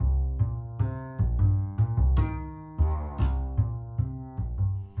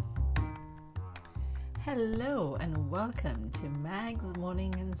Hello and welcome to Mag's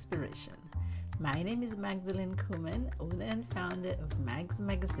Morning Inspiration. My name is Magdalene Kuhlman, owner and founder of Mag's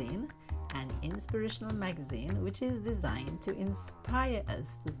Magazine, an inspirational magazine which is designed to inspire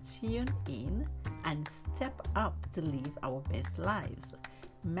us to tune in and step up to live our best lives.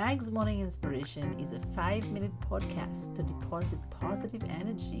 Mag's Morning Inspiration is a 5-minute podcast to deposit positive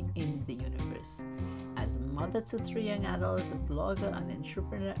energy in the universe. As a mother to 3 young adults, a blogger, an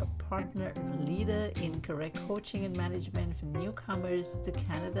entrepreneur, a partner, a leader in career coaching and management for newcomers to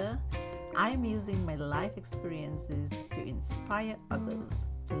Canada, I am using my life experiences to inspire others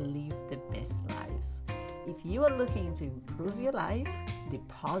to live their best lives. If you are looking to improve your life,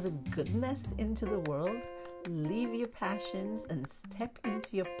 deposit goodness into the world, live your passions, and step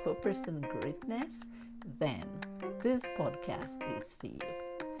into your purpose and greatness, then this podcast is for you.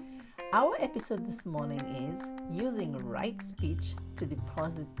 Our episode this morning is using right speech to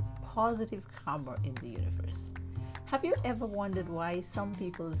deposit positive karma in the universe. Have you ever wondered why some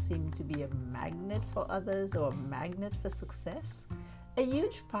people seem to be a magnet for others or a magnet for success? A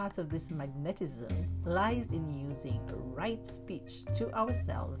huge part of this magnetism lies in using right speech to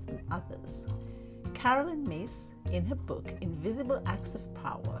ourselves and others. Caroline Myss, in her book Invisible Acts of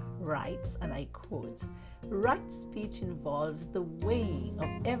Power, writes, and I quote, "Right speech involves the weighing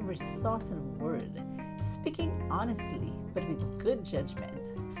of every thought and word, speaking honestly but with good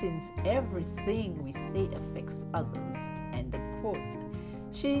judgment, since everything we say affects others." End of quote.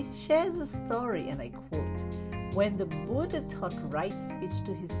 She shares a story, and I quote, "When the Buddha taught right speech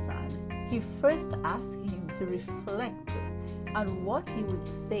to his son, he first asked him to reflect on what he would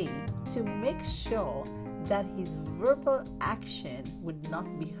say to make sure that his verbal action would not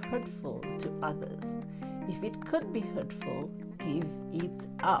be hurtful to others. If it could be hurtful, give it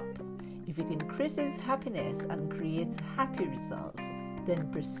up. If it increases happiness and creates happy results,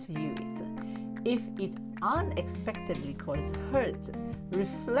 then pursue it. If it unexpectedly causes hurt,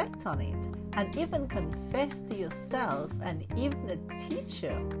 reflect on it and even confess to yourself and even a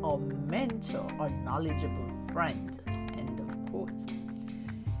teacher or mentor or knowledgeable friend." End of quote.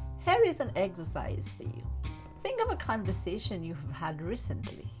 Here is an exercise for you. Think of a conversation you have had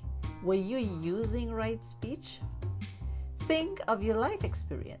recently. Were you using right speech? Think of your life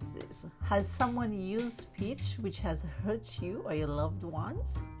experiences. Has someone used speech which has hurt you or your loved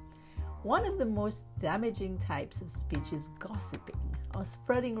ones? One of the most damaging types of speech is gossiping or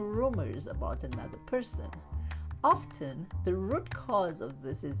spreading rumors about another person. Often, the root cause of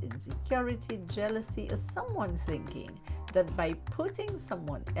this is insecurity, jealousy, or someone thinking that by putting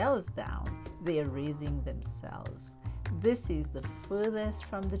someone else down, they are raising themselves. This is the furthest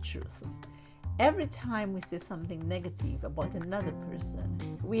from the truth. Every time we say something negative about another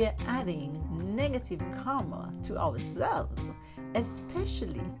person, we are adding negative karma to ourselves,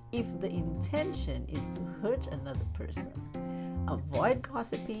 especially if the intention is to hurt another person. Avoid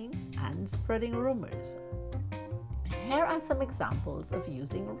gossiping and spreading rumors. Here are some examples of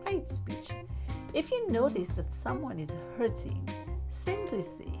using right speech. If you notice that someone is hurting, simply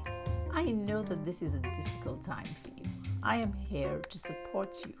say, "I know that this is a difficult time for you. I am here to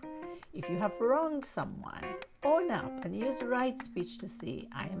support you." If you have wronged someone, own up and use right speech to say,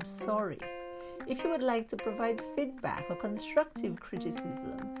 "I am sorry." If you would like to provide feedback or constructive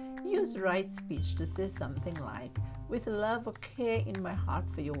criticism, use right speech to say something like, "With love or care in my heart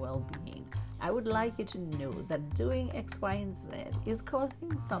for your well-being, I would like you to know that doing X, Y, and Z is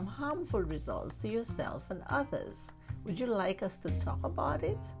causing some harmful results to yourself and others. Would you like us to talk about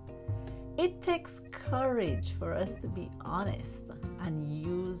it?" It takes courage for us to be honest and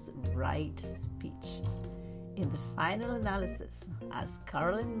use right speech. In the final analysis, as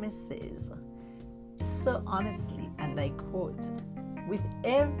Caroline Myss says, so honestly, and I quote, "With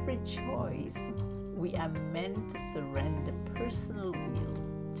every choice, we are meant to surrender personal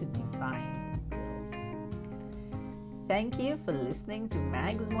will to divine will." Thank you for listening to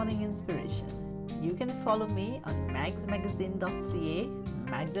Mag's Morning Inspiration. You can follow me on magsmagazine.ca,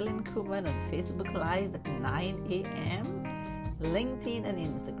 Magdalene Kuhlman on Facebook Live at 9 a.m., LinkedIn, and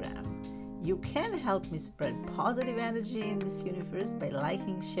Instagram. You can help me spread positive energy in this universe by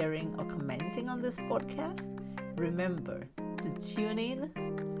liking, sharing, or commenting on this podcast. Remember to tune in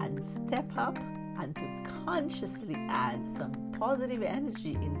and step up and to consciously add some positive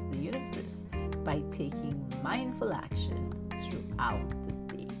energy into the universe by taking mindful action throughout